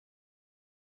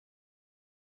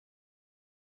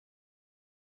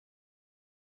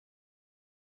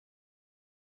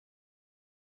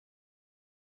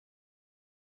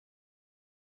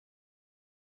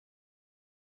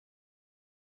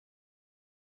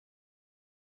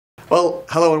Well,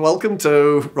 hello and welcome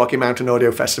to Rocky Mountain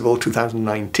Audio Festival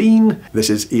 2019. This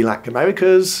is ELAC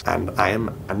Americas and I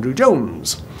am Andrew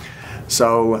Jones.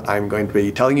 So I'm going to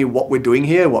be telling you what we're doing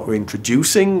here, what we're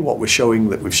introducing, what we're showing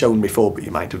that we've shown before but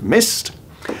you might have missed.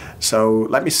 So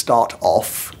let me start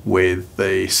off with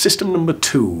the system number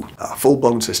 2, a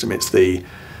full-blown system. It's the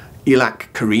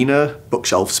ELAC Carina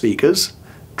bookshelf speakers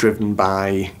driven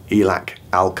by ELAC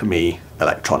Alchemy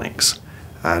electronics.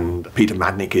 And Peter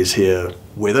Madnick is here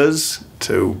with us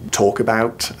to talk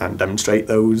about and demonstrate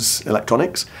those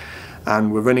electronics.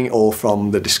 And we're running it all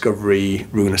from the Discovery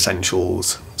Roon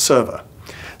Essentials server.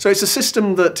 So it's a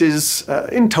system that is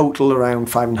in total around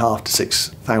 $5,500 to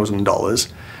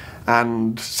 $6,000.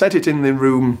 And set it in the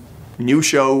room, new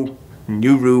show,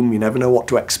 new room, you never know what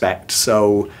to expect.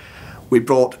 So we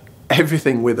brought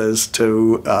everything with us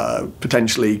to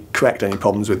potentially correct any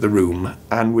problems with the room.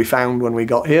 And we found when we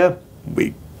got here,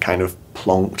 we kind of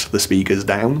plonked the speakers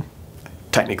down,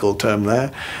 technical term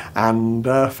there, and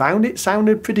found it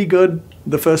sounded pretty good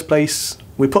the first place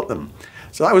we put them.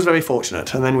 So that was very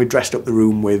fortunate, and then we dressed up the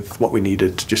room with what we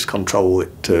needed to just control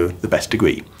it to the best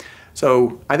degree.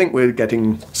 So I think we're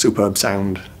getting superb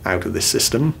sound out of this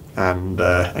system, and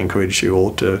encourage you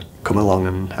all to come along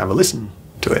and have a listen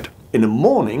to it. In the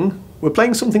morning, we're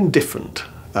playing something different.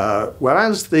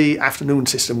 Whereas the afternoon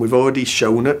system we've already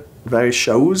shown at various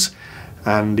shows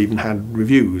and even had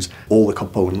reviews, all the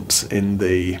components in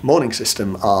the morning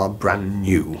system are brand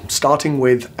new, starting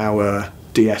with our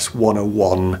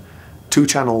DS-A101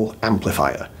 2-channel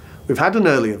amplifier. We've had an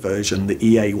earlier version, the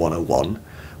EA101,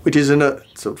 which is in a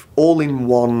sort of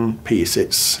all-in-one piece.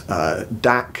 It's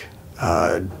DAC,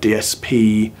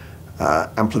 DSP,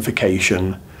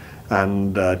 amplification,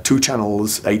 and 2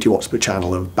 channels, 80 watts per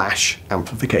channel of bash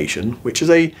amplification, which is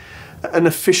an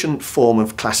efficient form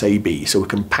of Class AB, so we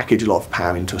can package a lot of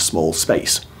power into a small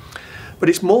space. But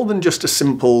it's more than just a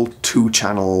simple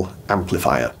 2-channel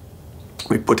amplifier.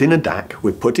 We put in a DAC,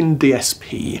 we put in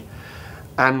DSP,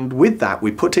 and with that we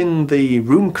put in the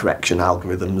room correction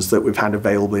algorithms that we've had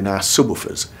available in our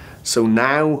subwoofers. So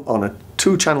now on a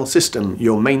 2-channel system,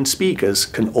 your main speakers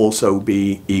can also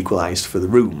be equalized for the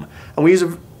room. And we use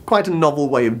quite a novel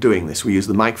way of doing this. We use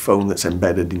the microphone that's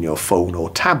embedded in your phone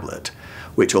or tablet,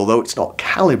 which, although it's not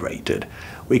calibrated,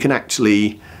 we can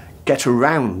actually get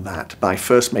around that by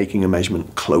first making a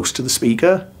measurement close to the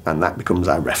speaker, and that becomes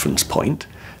our reference point.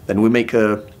 Then we make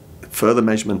a further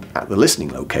measurement at the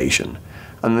listening location,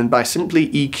 and then by simply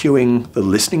EQing the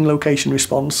listening location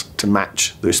response to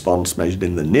match the response measured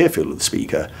in the near field of the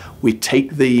speaker, we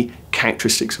take the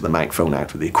characteristics of the microphone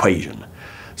out of the equation.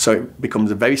 So it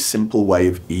becomes a very simple way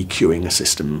of EQing a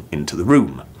system into the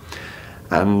room.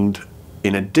 And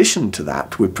in addition to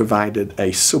that, we've provided a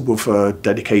subwoofer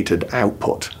dedicated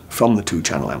output from the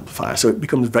 2-channel amplifier. So it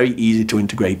becomes very easy to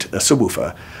integrate a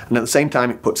subwoofer. And at the same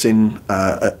time, it puts in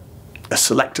a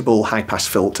selectable high-pass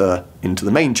filter into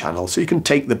the main channel. So you can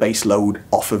take the bass load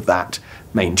off of that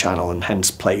main channel and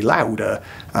hence play louder,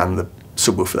 and the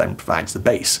subwoofer then provides the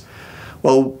bass.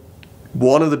 Well,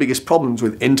 one of the biggest problems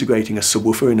with integrating a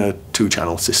subwoofer in a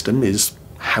 2-channel system is,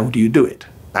 how do you do it?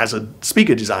 As a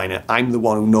speaker designer, I'm the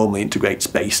one who normally integrates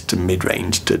bass to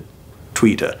mid-range to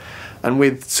tweeter. And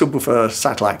with subwoofer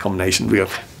satellite combinations, we go,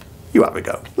 you have a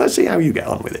go. Let's see how you get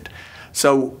on with it.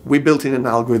 So we built in an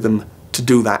algorithm to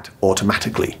do that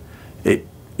automatically.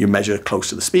 You measure close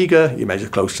to the speaker, you measure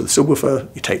close to the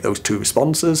subwoofer, you take those 2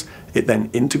 responses, it then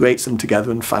integrates them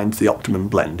together and finds the optimum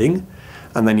blending,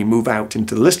 and then you move out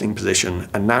into the listening position,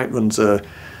 and now it runs a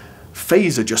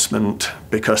phase adjustment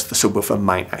because the subwoofer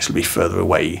might actually be further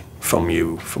away from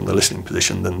you from the listening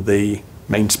position than the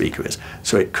main speaker is.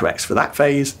 So it corrects for that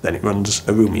phase, then it runs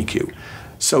a room EQ.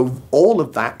 So all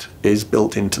of that is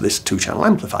built into this 2-channel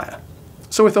amplifier.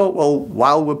 So we thought, well,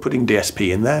 while we're putting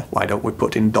DSP in there, why don't we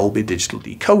put in Dolby Digital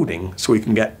Decoding so we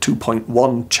can get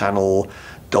 2.1 channel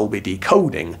Dolby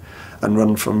decoding and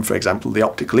run from, for example, the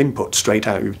optical input straight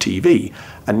out of your TV,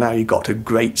 and now you've got a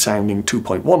great sounding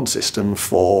 2.1 system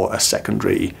for a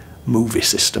secondary movie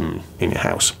system in your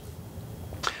house.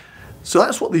 So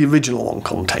that's what the original one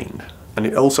contained, and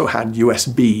it also had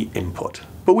USB input.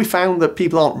 But we found that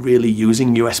people aren't really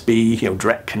using USB,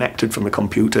 direct connected from a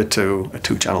computer to a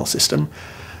 2-channel system.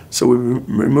 So we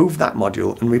removed that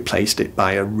module and replaced it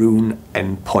by a Roon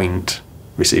endpoint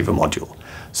receiver module.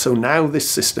 So now this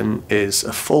system is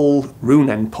a full Roon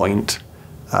endpoint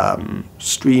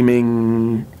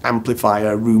streaming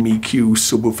amplifier, room EQ,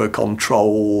 subwoofer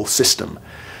control system.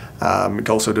 It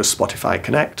also does Spotify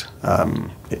Connect,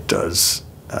 it does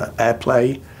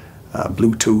AirPlay,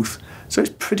 Bluetooth. So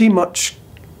it's pretty much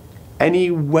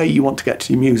any way you want to get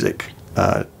to your music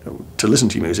to listen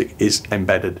to your music is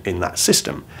embedded in that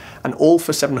system, and all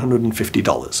for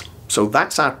 $750. So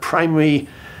that's our primary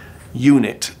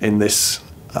unit in this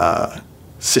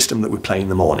system that we play in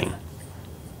the morning.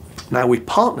 Now we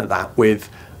partner that with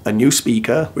a new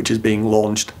speaker which is being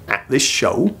launched at this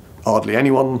show. Hardly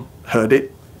anyone heard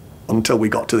it until we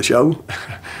got to the show.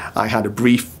 I had a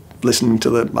brief listening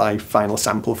to my final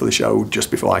sample for the show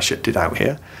just before I shipped it out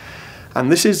here.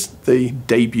 And this is the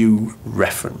Debut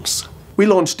Reference. We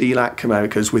launched ELAC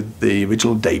Americas with the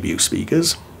original Debut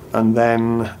speakers, and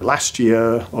then last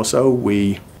year or so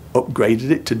we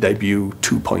upgraded it to Debut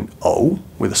 2.0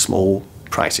 with a small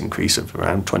price increase of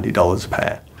around $20 a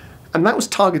pair. And that was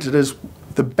targeted as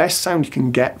the best sound you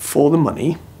can get for the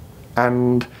money,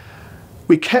 and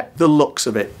we kept the looks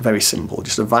of it very simple,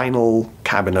 just a vinyl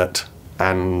cabinet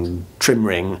and trim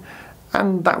ring,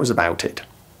 and that was about it.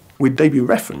 With Debut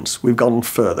Reference, we've gone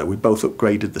further. We've both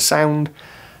upgraded the sound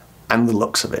and the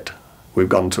looks of it. We've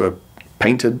gone to a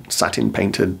painted, satin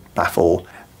painted baffle,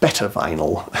 better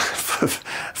vinyl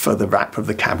for the wrap of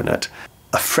the cabinet,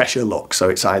 a fresher look. So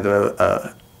it's either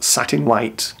a satin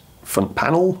white front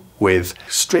panel with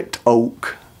stripped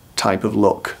oak type of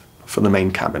look for the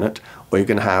main cabinet, or you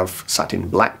can have satin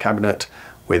black cabinet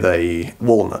with a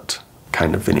walnut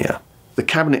kind of veneer. The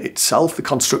cabinet itself, the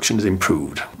construction is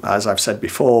improved. As I've said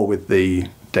before with the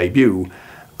Debut,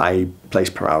 I place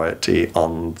priority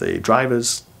on the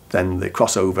drivers, then the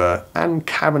crossover, and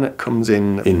cabinet comes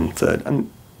in third.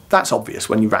 And that's obvious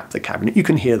when you wrap the cabinet, you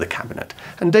can hear the cabinet.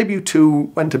 And Debut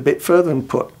 2 went a bit further and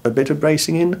put a bit of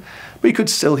bracing in, but you could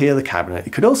still hear the cabinet.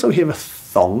 You could also hear a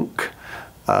thonk,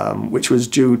 which was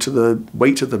due to the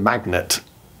weight of the magnet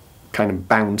kind of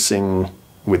bouncing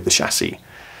with the chassis.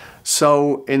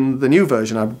 So in the new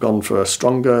version, I've gone for a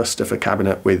stronger, stiffer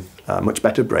cabinet with much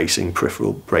better bracing,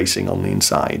 peripheral bracing on the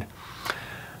inside.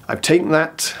 I've taken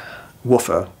that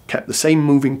woofer, kept the same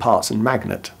moving parts and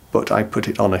magnet, but I put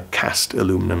it on a cast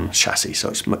aluminum chassis, so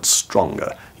it's much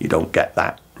stronger. You don't get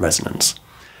that resonance.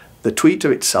 The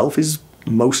tweeter itself is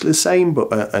mostly the same,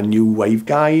 but a new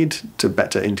waveguide to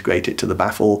better integrate it to the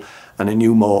baffle, and a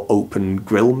new, more open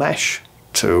grill mesh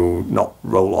to not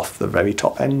roll off the very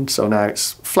top end. So now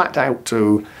it's flat out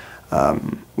to 6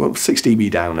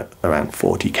 dB down at around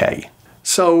 40k.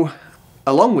 So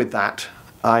along with that,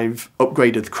 I've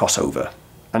upgraded the crossover,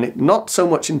 and it not so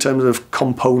much in terms of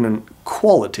component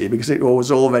quality, because it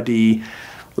was already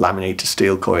laminated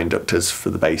steel core inductors for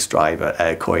the bass driver,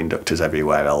 air core inductors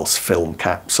everywhere else, film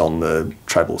caps on the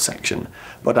treble section,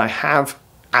 but I have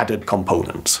added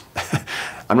components.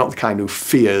 I'm not the kind who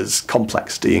fears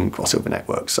complexity in crossover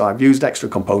networks, so I've used extra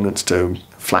components to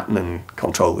flatten and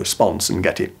control the response and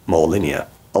get it more linear.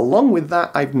 Along with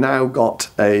that, I've now got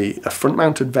a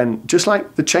front-mounted vent, just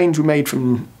like the change we made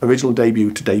from original Debut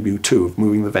to Debut 2 of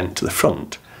moving the vent to the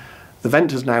front. The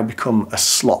vent has now become a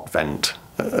slot vent,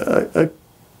 a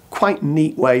quite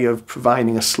neat way of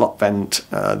providing a slot vent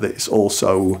that's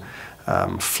also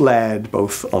flared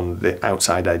both on the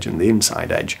outside edge and the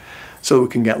inside edge, so we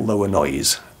can get lower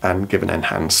noise and give an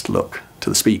enhanced look to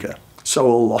the speaker. So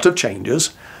a lot of changes,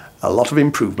 a lot of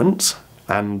improvements,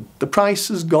 and the price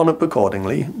has gone up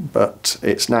accordingly, but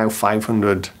it's now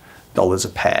 $500 a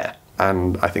pair,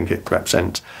 and I think it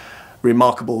represents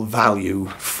remarkable value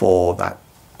for that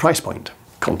price point,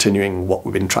 continuing what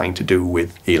we've been trying to do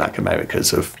with ELAC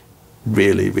Americas of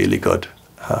really, really good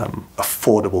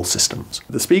affordable systems.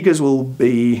 The speakers will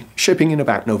be shipping in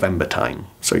about November time,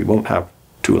 so you won't have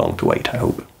too long to wait, I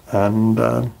hope.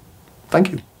 And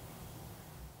thank you.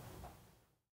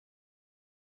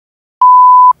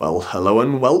 Well, hello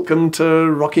and welcome to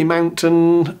Rocky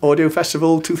Mountain Audio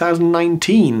Festival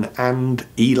 2019 and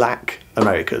ELAC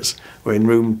Americas. We're in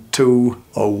room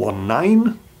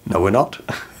 2019. No, we're not.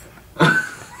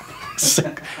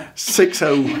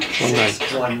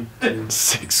 6019.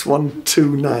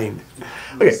 6129.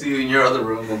 Okay. See you in your other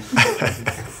room then.